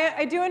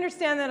 I do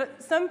understand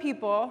that some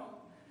people,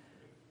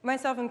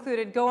 myself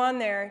included, go on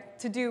there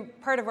to do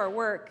part of our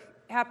work,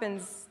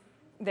 happens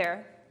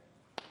there,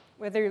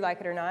 whether you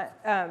like it or not.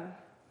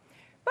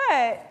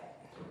 But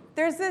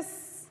there's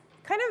this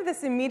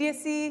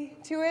immediacy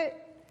to it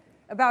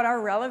about our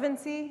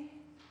relevancy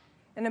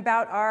and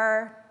about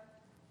our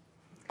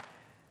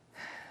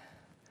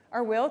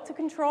will to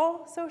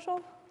control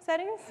social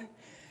settings.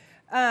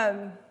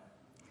 And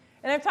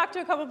I've talked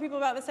to a couple people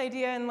about this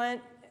idea in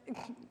Lent.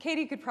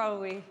 Katie could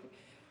probably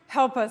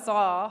help us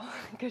all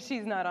because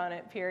she's not on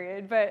it,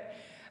 period. But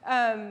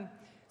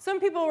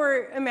some people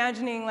were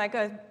imagining like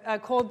a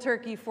cold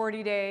turkey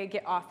 40-day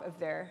get off of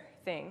their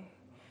thing.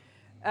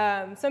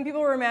 Some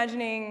people were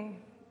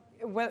imagining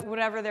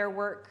whatever their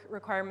work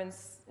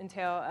requirements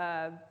entail,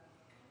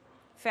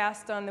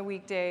 fast on the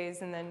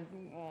weekdays and then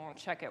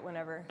check it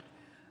whenever.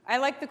 I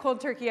like the cold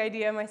turkey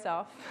idea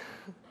myself.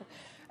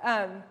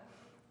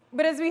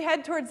 But as we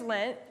head towards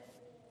Lent,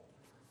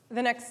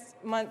 the next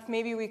month,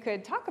 maybe we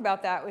could talk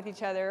about that with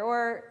each other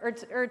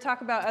or talk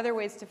about other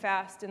ways to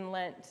fast in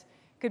Lent.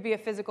 Could be a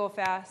physical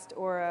fast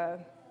or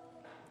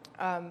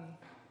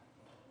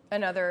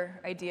another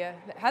idea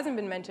that hasn't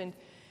been mentioned.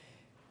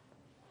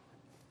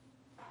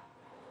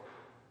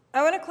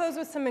 I want to close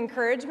with some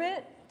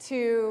encouragement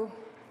to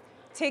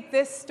take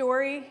this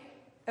story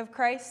of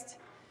Christ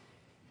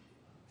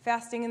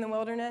fasting in the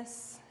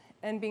wilderness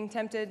and being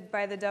tempted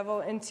by the devil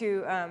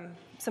into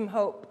some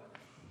hope.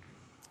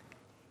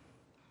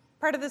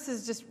 Part of this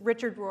is just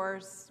Richard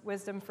Rohr's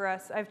wisdom for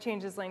us. I've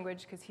changed his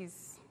language because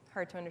he's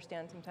hard to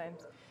understand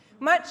sometimes.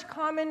 Much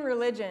common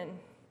religion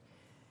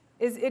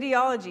is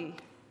ideology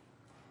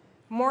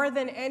more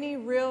than any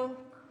real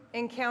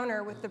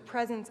encounter with the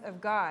presence of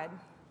God.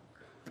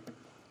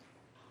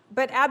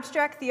 But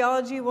abstract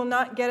theology will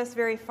not get us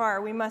very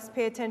far. We must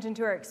pay attention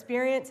to our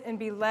experience and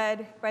be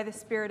led by the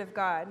Spirit of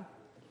God.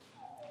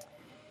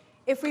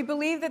 If we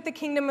believe that the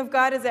kingdom of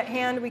God is at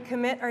hand, we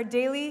commit our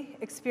daily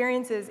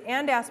experiences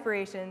and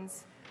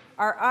aspirations,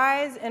 our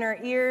eyes and our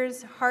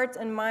ears, hearts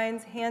and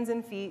minds, hands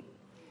and feet,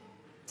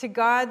 to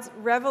God's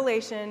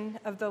revelation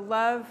of the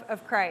love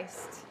of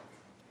Christ.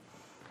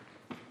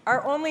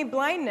 Our only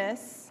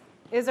blindness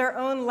is our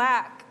own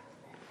lack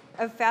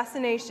of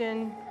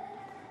fascination,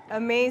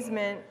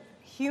 amazement,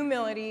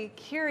 humility,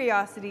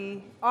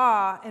 curiosity,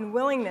 awe, and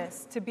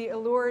willingness to be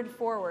allured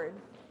forward.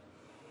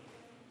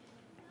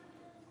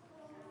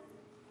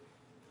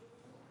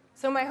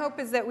 So my hope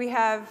is that we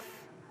have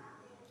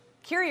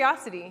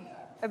curiosity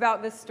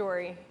about this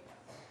story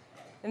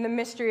and the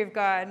mystery of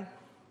God,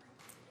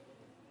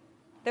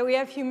 that we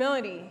have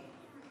humility,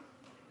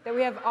 that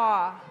we have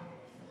awe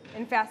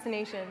and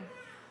fascination.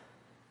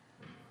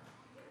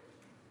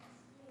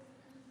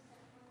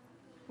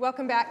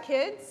 Welcome back,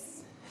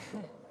 kids.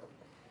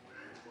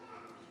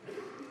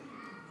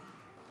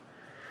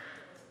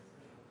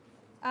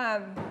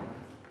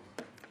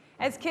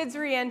 As kids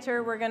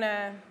re-enter, we're going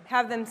to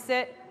have them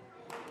sit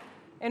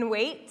and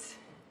wait,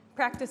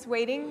 practice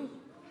waiting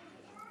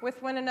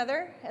with one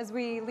another as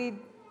we lead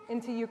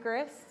into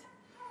Eucharist.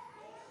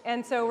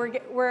 And so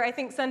we're I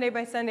think Sunday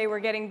by Sunday, we're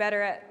getting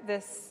better at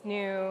this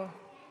new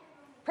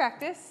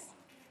practice.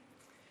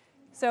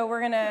 So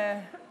we're going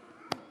to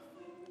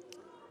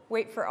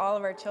wait for all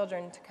of our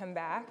children to come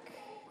back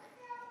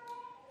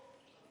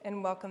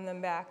and welcome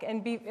them back.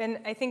 And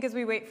I think as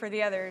we wait for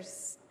the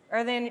others,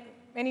 are there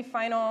any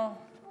final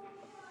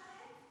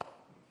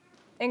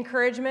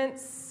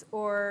encouragements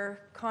or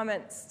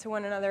comments to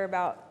one another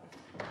about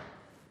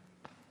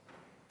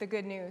the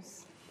good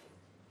news?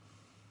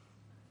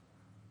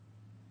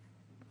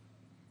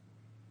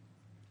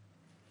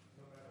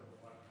 No matter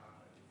what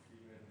happens,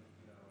 even, it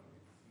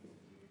seems to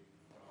be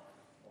dark,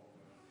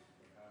 hopeless,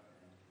 what have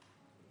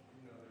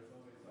you, there's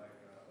always like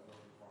a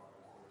little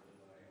progress or a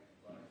delay.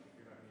 But if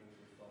you're not getting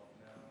the result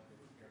now,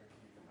 it's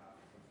guaranteed to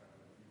happen sometime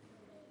in the future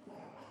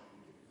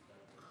when you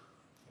expect it.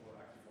 Or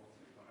actually, most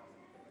of the time,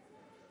 you don't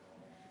expect it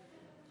at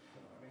all. So,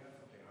 that's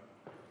something I'm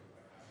quite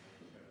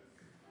happy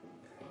because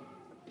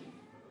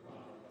with a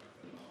lot of us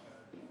and all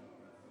that,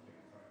 that's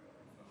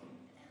something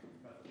I'm trying to overcome.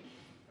 Especially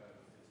because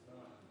it's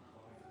not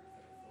 100% certain.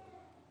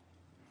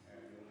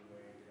 And the only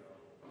way,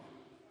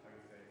 I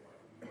can say,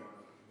 like, we want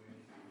to win,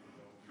 we don't do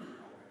it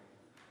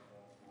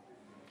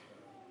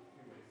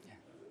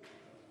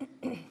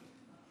right.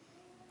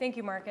 Thank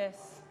you, Marcus.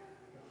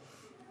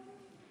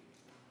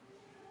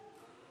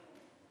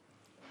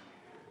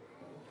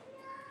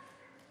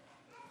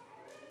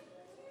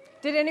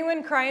 Did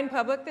anyone cry in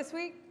public this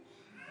week?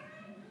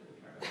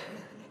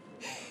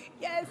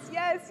 Yes,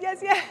 yes, yes,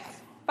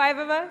 yes. 5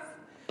 of us?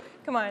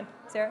 Come on,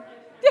 Sarah.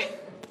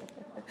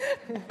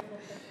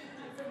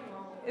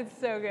 It's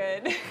so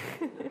good.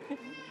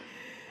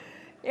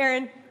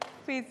 Aaron,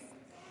 please.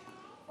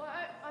 Well,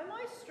 I'm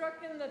always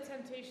struck in the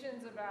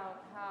Temptations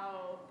about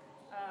how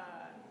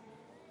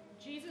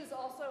Jesus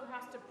also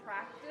has to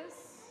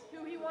practice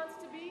who he wants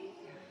to be.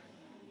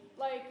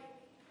 Like,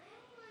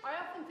 I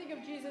often think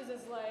of Jesus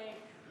as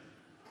like,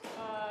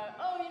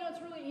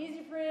 it's really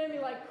easy for him. He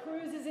like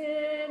cruises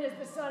in as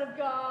the Son of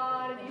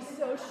God, and he's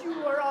so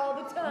sure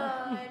all the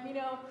time,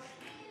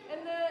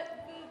 And the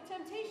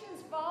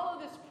Temptations follow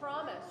this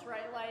promise,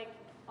 right? Like,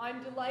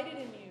 I'm delighted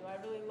in you. I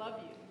really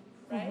love you,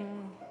 right?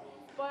 Mm-hmm.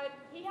 But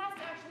he has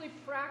to actually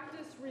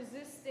practice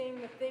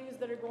resisting the things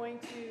that are going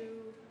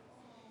to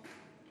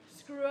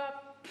screw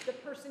up the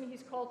person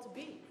he's called to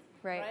be.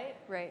 Right.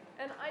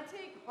 And I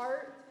take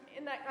heart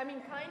in that. I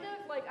think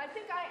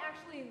I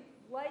actually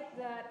like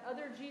that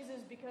other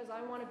Jesus because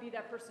I want to be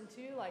that person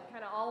too. Like,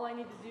 kind of all I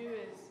need to do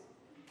is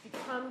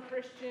become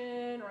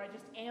Christian, or I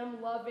just am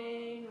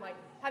loving. Like,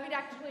 having to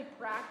actually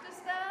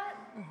practice that,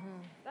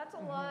 that's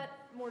a lot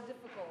more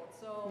difficult.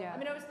 So, yeah.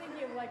 I was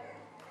thinking of like,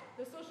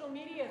 the social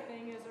media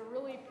thing is a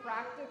really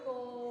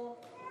practical,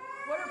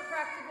 what are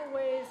practical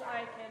ways I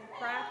can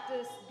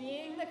practice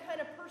being the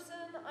kind of person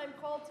I'm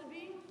called to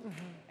be?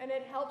 And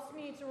it helps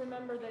me to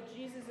remember that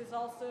Jesus is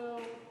also,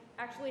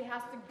 actually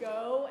has to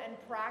go and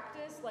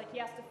practice, like he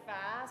has to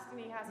fast and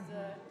he has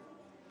to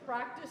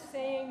practice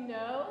saying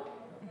no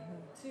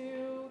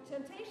to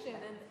temptation.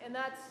 And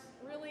that's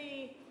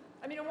really,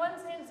 in one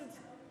sense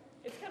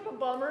it's kind of a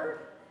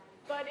bummer,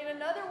 but in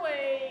another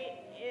way,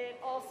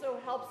 it also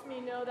helps me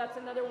know that's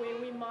another way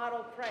we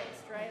model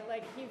Christ, right?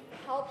 Like, he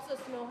helps us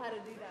know how to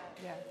do that.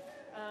 Yeah.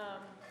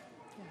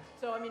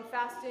 So,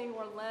 fasting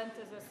or Lent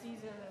is a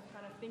season of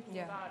kind of thinking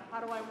about how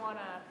do I want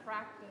to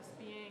practice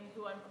being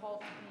who I'm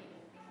called to be.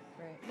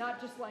 Right. Not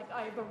just like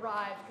I've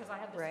arrived because I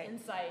have this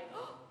insight,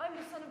 I'm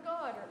the Son of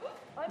God, or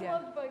I'm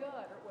loved by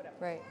God, or whatever.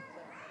 Right.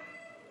 So.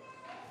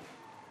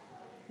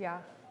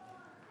 Yeah.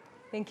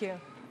 Thank you.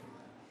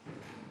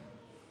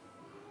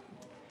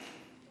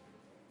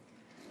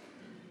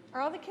 Are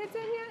all the kids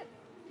in yet?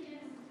 Yes.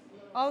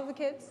 All of the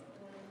kids?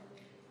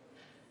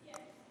 Yes.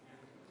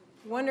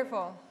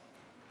 Wonderful.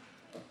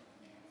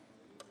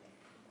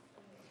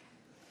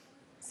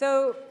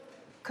 So,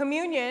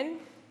 communion,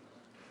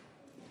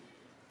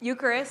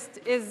 Eucharist,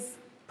 is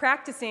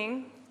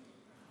practicing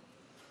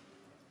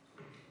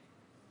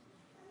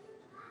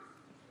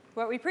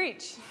what we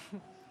preach.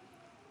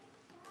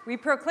 We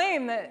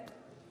proclaim that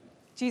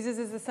Jesus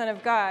is the Son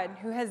of God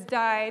who has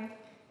died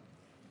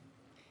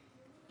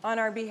on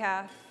our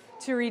behalf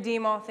to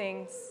redeem all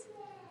things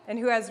and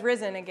who has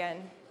risen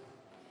again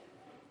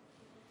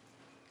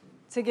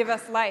to give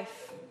us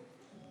life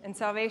and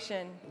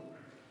salvation.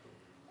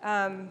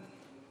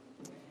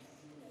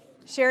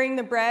 Sharing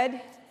the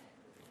bread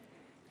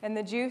and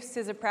the juice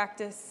is a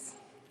practice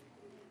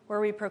where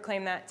we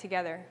proclaim that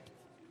together.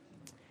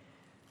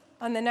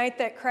 On the night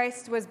that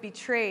Christ was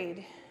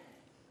betrayed,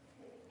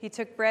 he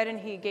took bread and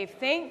he gave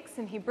thanks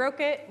and he broke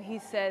it and he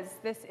says,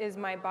 "This is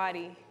my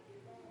body,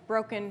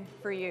 broken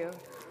for you.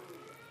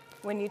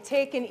 When you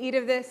take and eat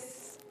of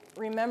this,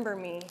 remember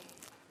me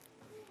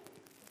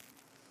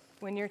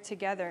when you're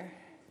together."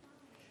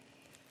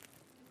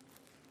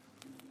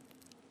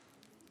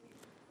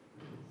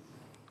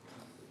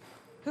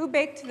 Who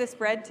baked this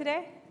bread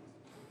today?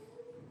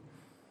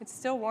 It's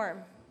still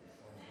warm.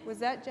 Was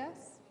that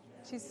Jess?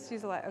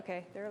 She's alive.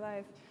 Okay, they're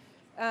alive.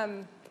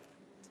 And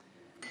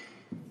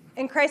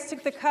Christ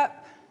took the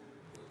cup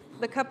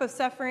of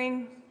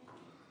suffering,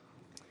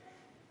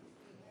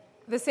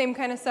 the same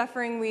kind of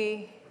suffering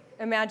we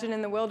imagine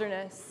in the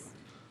wilderness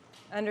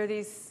under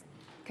these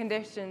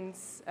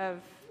conditions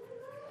of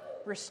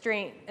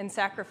restraint and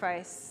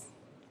sacrifice.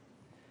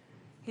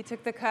 He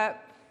took the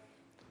cup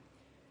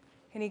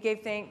and he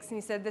gave thanks and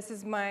he said, "This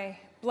is my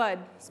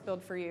blood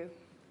spilled for you.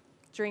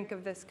 Drink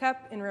of this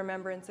cup in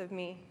remembrance of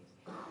me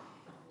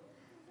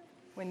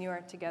when you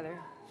are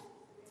together."